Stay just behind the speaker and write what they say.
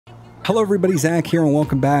Hello everybody, Zach here, and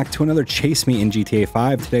welcome back to another Chase Me in GTA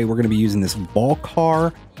 5. Today we're going to be using this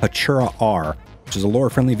Vulcar Hachura R, which is a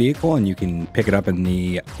lore-friendly vehicle, and you can pick it up in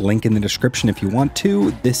the link in the description if you want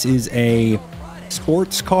to. This is a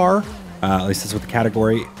sports car, at least that's what the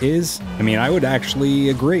category is. I mean, I would actually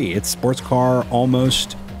agree. It's sports car,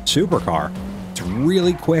 almost supercar. It's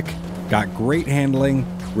really quick, got great handling,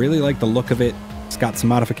 really like the look of it. It's got some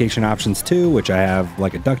modification options too, which I have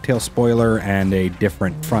like a ducktail spoiler and a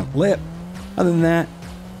different front lip. Other than that,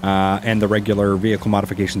 and the regular vehicle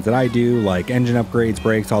modifications that I do, like engine upgrades,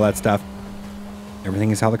 brakes, all that stuff,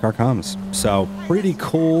 everything is how the car comes. So pretty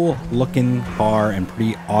cool looking car and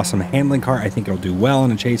pretty awesome handling car. I think it'll do well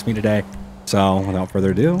in a Chase Me today. So without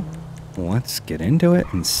further ado, let's get into it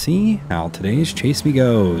and see how today's Chase Me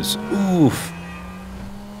goes. Oof.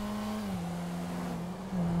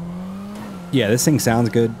 Yeah, this thing sounds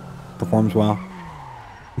good, performs well.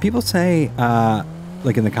 People say,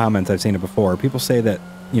 like in the comments, I've seen it before, people say that,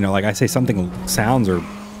 you know, like I say something sounds or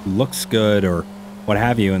looks good or what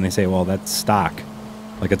have you, and they say, well, that's stock.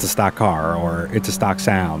 Like it's a stock car or it's a stock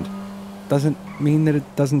sound. Doesn't mean that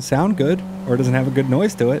it doesn't sound good or doesn't have a good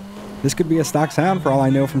noise to it. This could be a stock sound for all I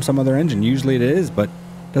know from some other engine. Usually it is, but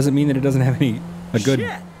doesn't mean that it doesn't have a good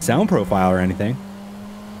sound profile or anything.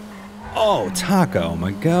 Oh, Taco,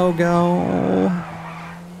 my go-go.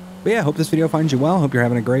 But yeah, hope this video finds you well. Hope you're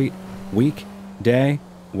having a great week, day,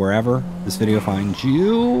 wherever this video finds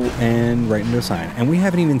you, and right into a sign. And we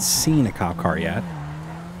haven't even seen a cop car yet.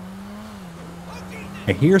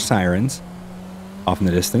 I hear sirens off in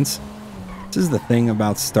the distance. This is the thing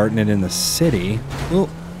about starting it in the city. Oh,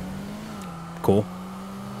 cool.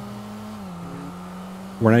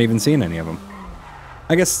 We're not even seeing any of them.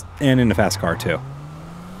 I guess, and in a fast car too.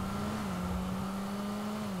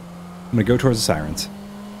 I'm gonna go towards the sirens.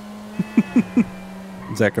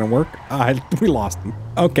 Is that gonna work? We lost them.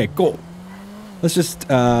 Okay, cool. Let's just,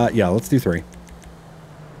 yeah, let's do 3.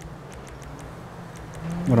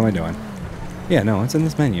 What am I doing? Yeah, no, it's in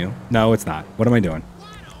this menu. No, it's not. What am I doing?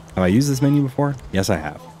 Have I used this menu before? Yes, I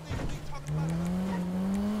have.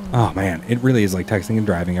 Oh, man, it really is like texting and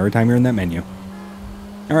driving every time you're in that menu.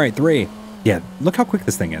 All right, 3. Yeah, look how quick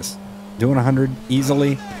this thing is. Doing 100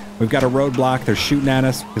 easily. We've got a roadblock. They're shooting at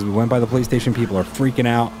us because we went by the police station. People are freaking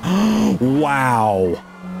out. Wow.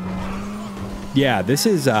 Yeah, this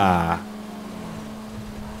is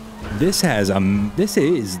this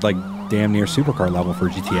is like damn near supercar level for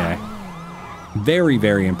GTA. Very,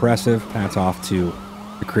 very impressive. Hats off to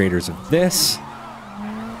the creators of this.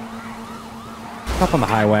 Up on the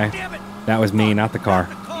highway. That was me, not the car.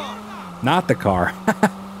 Not the car.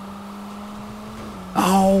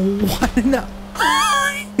 Oh, what in the...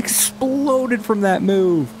 Exploded from that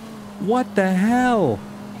move. What the hell?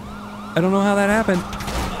 I don't know how that happened.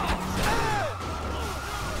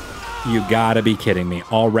 You gotta be kidding me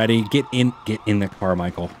already. Get in the car,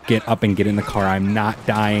 Michael. Get up and get in the car. I'm not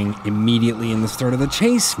dying immediately in the start of the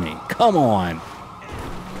Chase Me. Come on.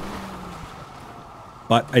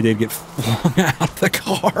 But I did get flung out of the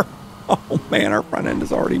car. Oh man, our front end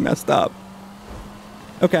is already messed up.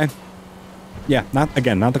 Okay. Yeah, not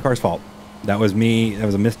the car's fault. That was me. That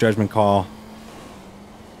was a misjudgment call.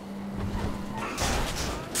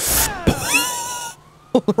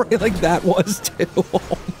 Right, like that was too.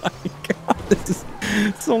 Oh my god,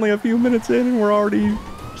 it's only a few minutes in and we're already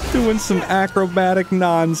doing some acrobatic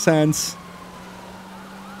nonsense.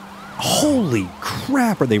 Holy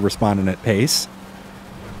crap, are they responding at pace?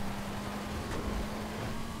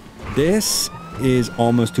 This is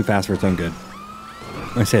almost too fast for its own good.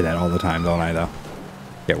 I say that all the time, don't I, though?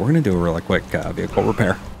 Yeah, we're going to do a really quick vehicle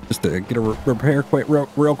repair. Just to get a repair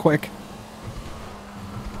real quick.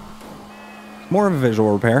 More of a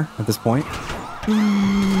visual repair at this point.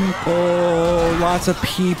 Oh, lots of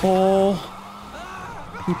people.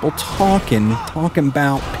 People talking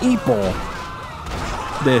about people.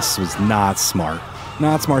 This was not smart.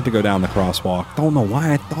 Not smart to go down the crosswalk. Don't know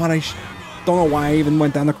why I thought I don't know why I even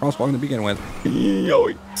went down the crosswalk to begin with.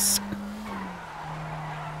 Yikes.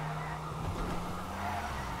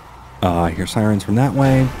 I hear sirens from that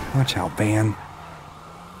way. Watch out, van.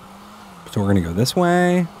 So we're gonna go this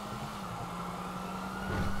way.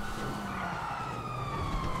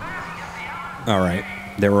 All right,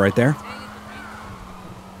 they were right there.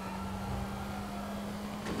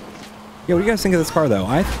 Yeah, what do you guys think of this car, though?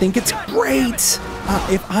 I think it's great.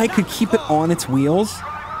 If I could keep it on its wheels,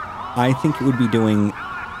 I think it would be doing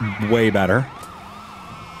way better.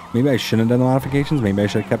 Maybe I shouldn't have done the modifications. Maybe I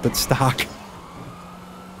should have kept it stock.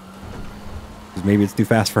 Maybe it's too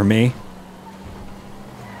fast for me.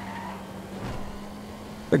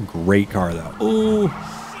 It's a great car, though. Ooh.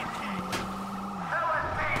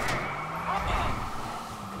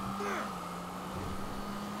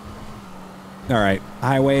 All right,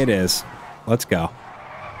 highway it is. Let's go.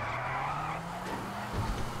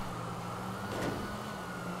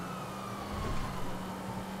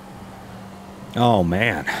 Oh,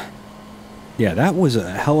 man. Yeah, that was a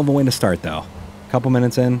hell of a way to start, though. A couple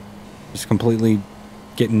minutes in, just completely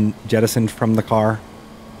getting jettisoned from the car.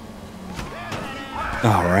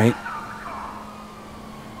 All right.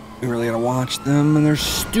 We really gotta watch them and their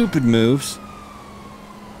stupid moves.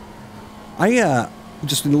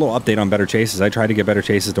 Just a little update on Better Chases. I tried to get Better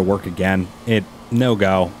Chases to work again. No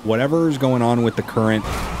go. Whatever's going on with the current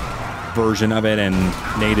version of it and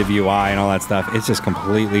native UI and all that stuff, it's just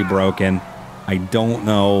completely broken. I don't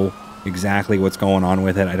know exactly what's going on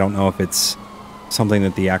with it. I don't know if it's something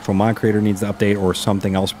that the actual mod creator needs to update or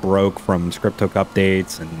something else broke from script hook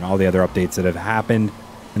updates and all the other updates that have happened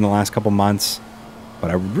in the last couple months. But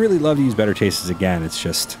I would really love to use Better Chases again. It's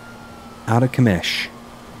just out of commish.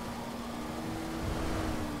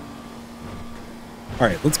 All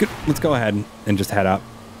right, let's go ahead and just head up.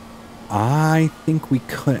 I think we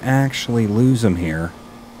could actually lose him here.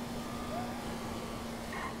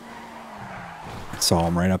 I saw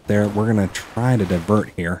him right up there. We're gonna try to divert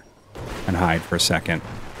here and hide for a second.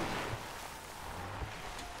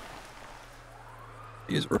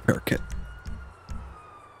 Use a repair kit.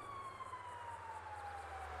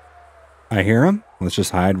 I hear him. Let's just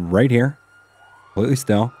hide right here. Completely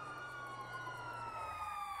still.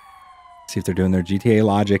 See if they're doing their GTA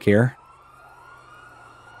logic here.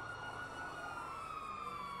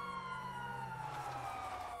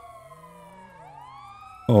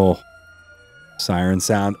 Oh. Siren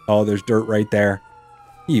sound. Oh, there's dirt right there.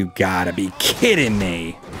 You gotta be kidding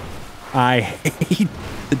me. I hate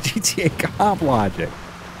the GTA cop logic.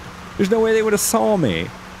 There's no way they would have saw me.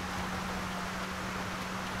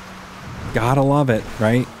 Gotta love it,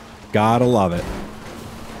 right? Gotta love it.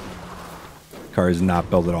 Car is not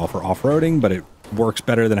built at all for off-roading, but it works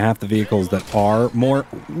better than half the vehicles that are more...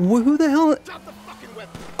 Who the hell...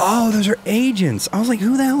 Oh, those are agents. I was like,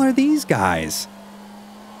 who the hell are these guys?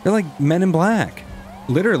 They're like Men in Black.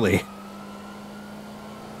 Literally.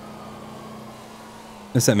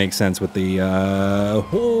 Does that make sense with the...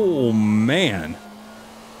 Oh, man.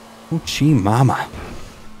 Oh, gee, mama.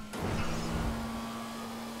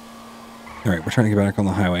 All right, we're trying to get back on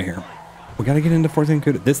the highway here. We got to get into Fort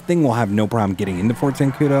Zancudo. This thing will have no problem getting into Fort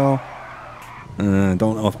Zancudo. Don't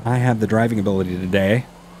know if I have the driving ability today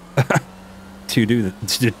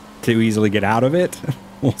to easily get out of it.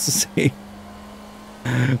 We'll see.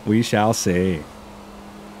 We shall see.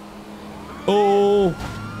 Oh.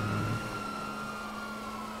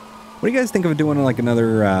 What do you guys think of doing like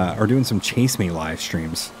another, or doing some Chase Me live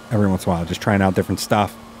streams every once in a while? Just trying out different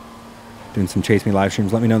stuff. Doing some Chase Me live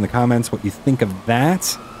streams. Let me know in the comments what you think of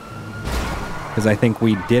that. Because I think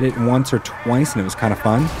we did it once or twice and it was kind of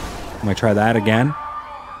fun. I might try that again.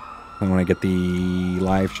 And when I get the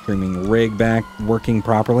live streaming rig back working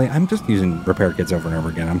properly. I'm just using repair kits over and over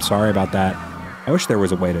again. I'm sorry about that. I wish there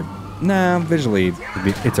was a way to... Nah, visually,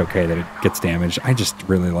 it's okay that it gets damaged. I just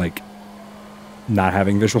really like not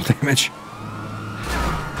having visual damage.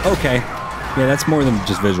 Okay. Yeah, that's more than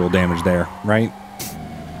just visual damage there, right?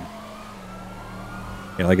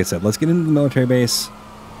 Yeah, like I said, let's get into the military base.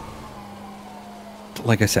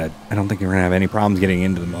 Like I said, I don't think you're going to have any problems getting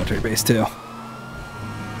into the military base, too.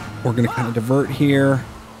 We're going to kind of divert here.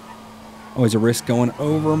 Always a risk going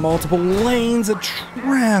over multiple lanes of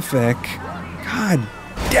traffic. God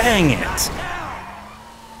dang it.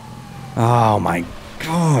 Oh, my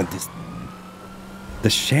God. The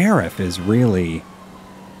sheriff is really...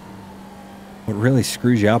 what really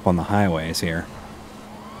screws you up on the highways here.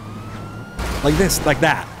 Like this, like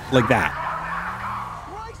that, like that.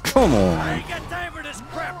 Come on. I ain't got time for this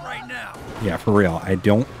crap right now. Yeah, for real. I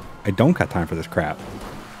don't got time for this crap.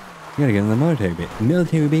 You gotta get in the military base. The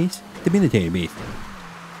military base? The military base.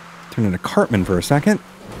 Turn into Cartman for a second.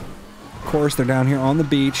 Of course, they're down here on the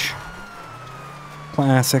beach.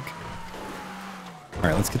 Classic. All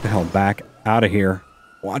right, let's get the hell back out of here.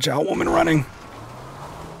 Watch out, woman running.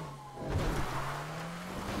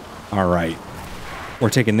 All right. We're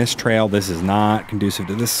taking this trail. This is not conducive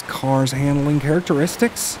to this car's handling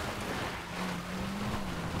characteristics.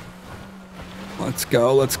 Let's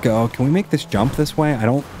go, let's go. Can we make this jump this way? I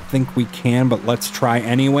don't think we can, but let's try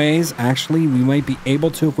anyways. Actually, we might be able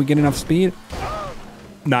to if we get enough speed.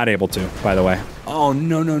 Not able to, by the way. Oh,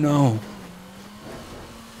 no, no, no.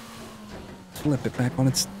 Flip it back on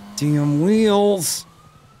its damn wheels.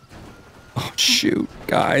 Oh, shoot,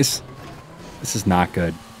 guys. This is not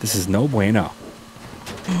good. This is no bueno.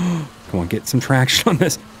 Come on, get some traction on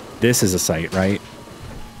this. This is a sight, right?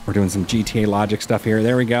 We're doing some GTA logic stuff here.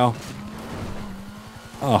 There we go.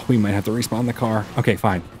 Oh, we might have to respawn the car. Okay,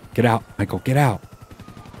 fine. Get out, Michael, get out.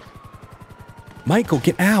 Michael,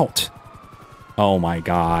 get out. Oh my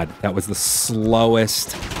God, that was the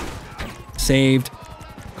slowest. Saved.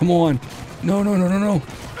 Come on. No, no, no, no, no.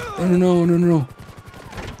 No, no, no, no, no.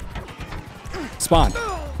 Spawn.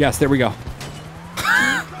 Yes, there we go.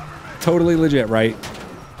 Totally legit, right?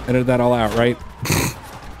 Edited that all out, right?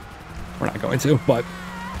 We're not going to, but...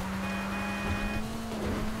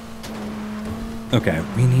 Okay,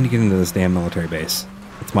 we need to get into this damn military base.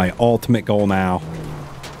 It's my ultimate goal now.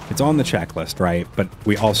 It's on the checklist, right? But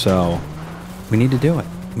we also... We need to do it.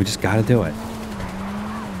 We just gotta do it.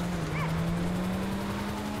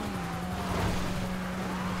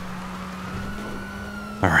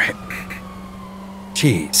 All right.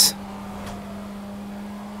 Jeez.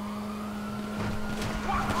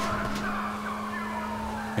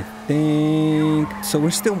 I think so.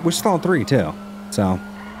 We're still on 3 too. So.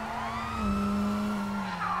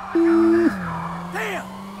 Damn!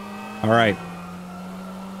 All right.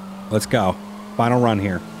 Let's go. Final run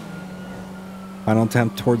here. Final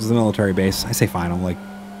attempt towards the military base. I say final, like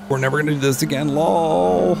we're never gonna do this again.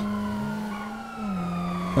 Lol.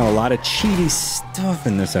 Got a lot of cheaty stuff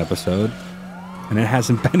in this episode, and it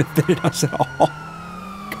hasn't benefited us at all.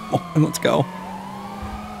 Come on, let's go.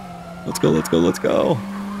 Let's go, let's go, let's go.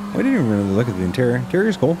 I didn't even really look at the interior.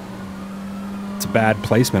 Interior's cool. It's a bad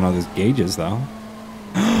placement on those gauges, though.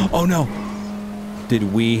 Oh no!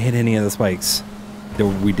 Did we hit any of the spikes?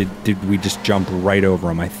 Did we just jump right over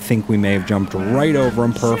them? I think we may have jumped right over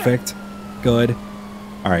them. Perfect. Good.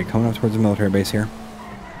 All right, coming up towards the military base here.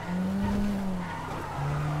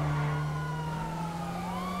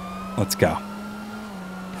 Let's go.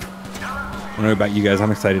 I don't know about you guys. I'm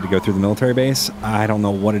excited to go through the military base. I don't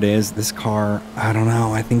know what it is. This car, I don't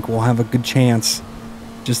know. I think we'll have a good chance.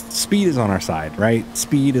 Just speed is on our side, right?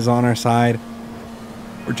 Speed is on our side.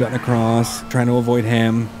 We're jutting across, trying to avoid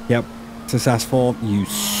him. Yep. Successful. You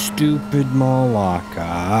stupid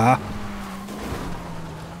Malacca.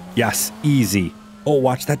 Yes. Easy. Oh,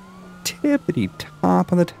 watch that tippity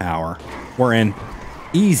top of the tower. We're in.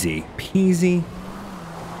 Easy peasy.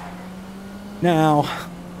 Now,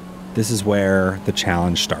 this is where the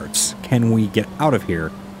challenge starts. Can we get out of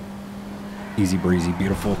here? Easy breezy,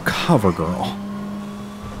 beautiful cover girl.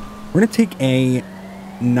 We're gonna take a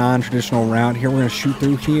non-traditional route here. We're gonna shoot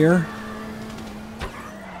through here.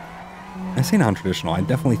 I say non-traditional. I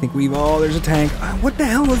definitely think oh, there's a tank. What the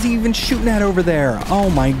hell is he even shooting at over there?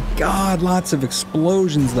 Oh my God, lots of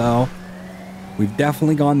explosions though. We've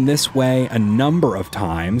definitely gone this way a number of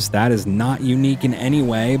times. That is not unique in any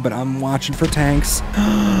way, but I'm watching for tanks.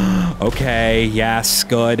 Okay, yes,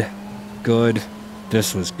 good. Good.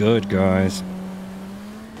 This was good, guys.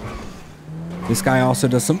 This guy also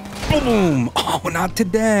does some boom. Oh, not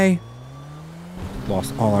today.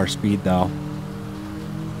 Lost all our speed, though.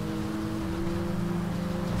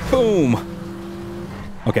 Boom.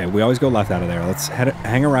 Okay, we always go left out of there. Let's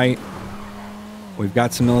hang a right. We've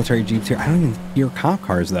got some military jeeps here. I don't even hear cop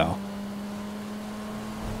cars, though.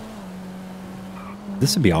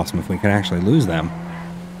 This would be awesome if we could actually lose them.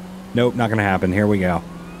 Nope, not going to happen. Here we go.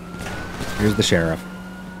 Here's the sheriff.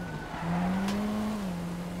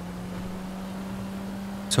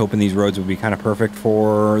 I was hoping these roads would be kind of perfect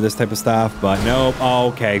for this type of stuff, but nope. Oh,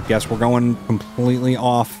 okay, guess we're going completely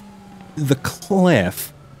off the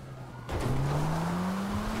cliff.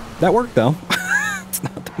 That worked, though. It's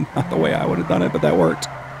not the way I would have done it, but that worked.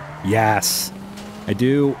 Yes. I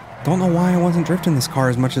don't know why I wasn't drifting this car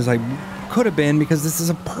as much as I could have been, because this is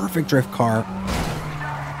a perfect drift car.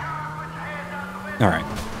 All right.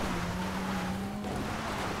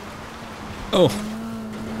 Oh.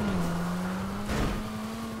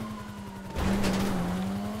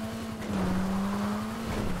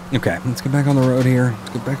 Okay, let's get back on the road here.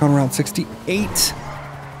 Let's get back on Route 68.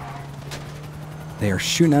 They are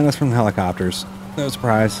shooting at us from the helicopters. No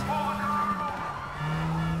surprise. I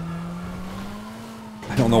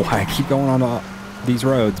don't know why I keep going on these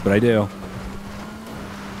roads, but I do.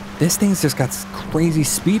 This thing's just got crazy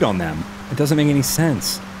speed on them. It doesn't make any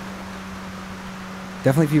sense.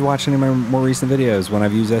 Definitely if you watch any of my more recent videos when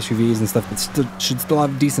I've used SUVs and stuff that should still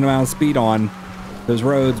have a decent amount of speed on those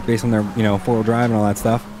roads based on their, four-wheel drive and all that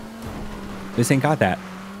stuff. This ain't got that.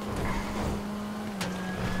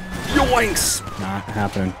 Yoinks! Not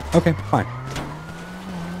happening. Okay, fine.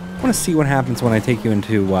 I want to see what happens when I take you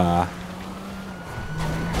into,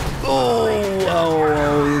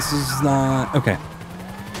 Oh, this is not... Okay.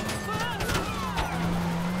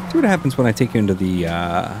 See what happens when I take you into the,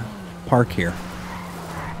 park here.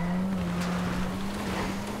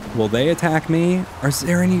 Will they attack me? Or is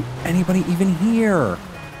there anybody even here?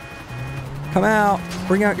 Come out.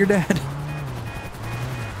 Bring out your dad.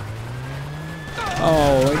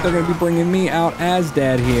 Oh, like they're going to be bringing me out as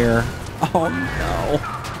dad here. Oh, no.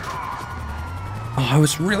 Oh, I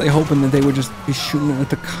was really hoping that they would just be shooting at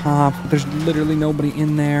the cop. But there's literally nobody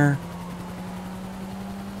in there.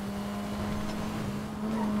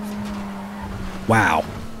 Wow.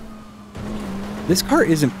 This car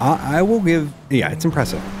isn't... I will give... Yeah, it's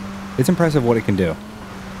impressive. It's impressive what it can do,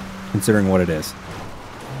 considering what it is.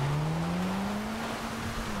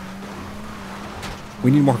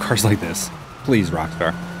 We need more cars like this. Please,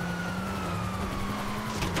 Rockstar.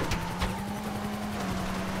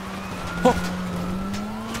 Oh.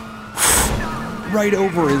 Right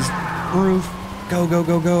over his roof. Go, go,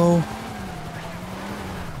 go, go.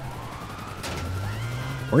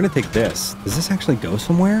 We're going to take this. Does this actually go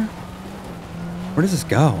somewhere? Where does this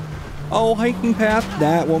go? Oh, hiking path.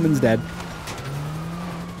 That woman's dead.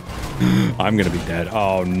 I'm going to be dead.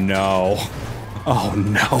 Oh, no. Oh,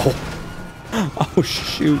 no. Oh,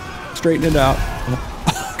 shoot. Straighten it out.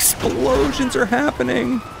 Oh, explosions are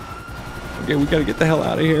happening. Okay, we got to get the hell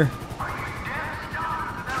out of here.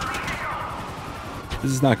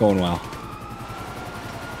 This is not going well.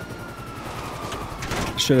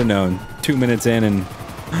 Should have known. 2 minutes in and...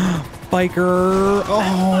 Biker!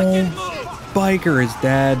 Oh! Biker is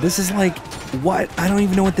dead. This is like... What? I don't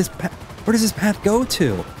even know what this path... Where does this path go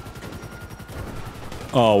to?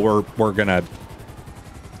 Oh, we're gonna...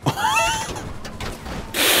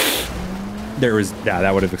 There was... Yeah,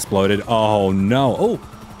 that would have exploded. Oh, no. Oh!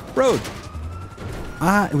 Road!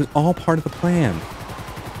 Ah, it was all part of the plan.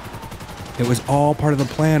 It was all part of the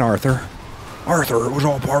plan, Arthur. Arthur, it was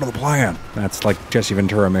all part of the plan. That's like Jesse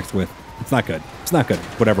Ventura mixed with... It's not good. It's not good.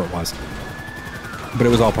 Whatever it was. But it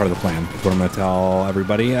was all part of the plan. That's what I'm going to tell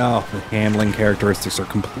everybody. Oh, the handling characteristics are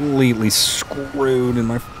completely screwed in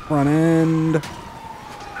my front end.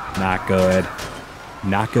 Not good.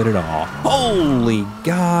 Not good at all. Holy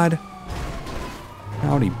God.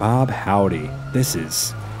 Howdy, Bob. Howdy. This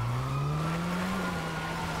is...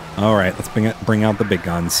 All right, let's bring out the big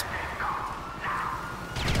guns.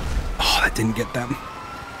 Oh, that didn't get them.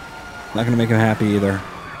 Not going to make them happy either.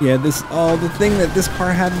 Yeah, this... Oh, the thing that this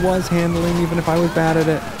car had was handling, even if I was bad at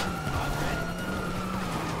it.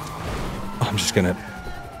 I'm just going to...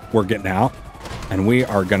 We're getting out, and we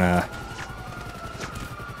are going to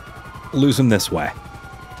lose them this way.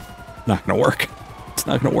 Not going to work. It's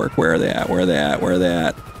not going to work. Where are they at? Where are they at? Where are they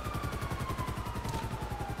at?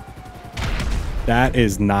 That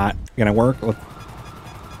is not going to work.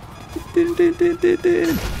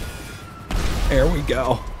 There we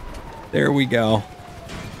go. There we go.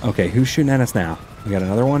 Okay, who's shooting at us now? We got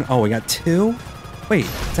another one? Oh, we got two? Wait,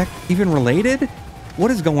 is that even related? What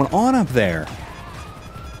is going on up there?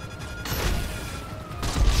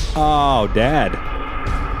 Oh, dead.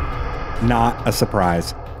 Not a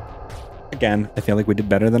surprise. Again, I feel like we did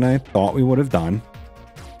better than I thought we would have done.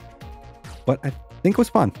 But I think it was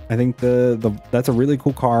fun. I think that's a really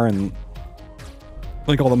cool car, and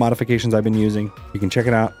like all the modifications I've been using. You can check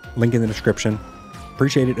it out. Link in the description.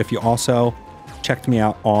 Appreciate it if you also checked me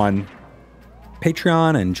out on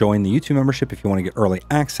Patreon and join the YouTube membership if you want to get early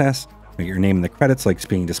access. Get your name in the credits like it's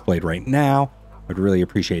being displayed right now. I'd really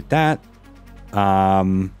appreciate that.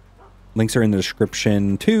 Links are in the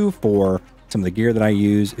description too for some of the gear that I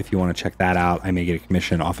use. If you want to check that out, I may get a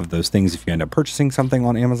commission off of those things if you end up purchasing something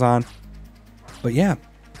on Amazon. But yeah,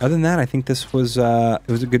 other than that, I think this was it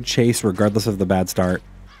was a good chase regardless of the bad start.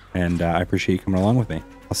 And I appreciate you coming along with me.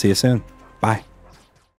 I'll see you soon. Bye.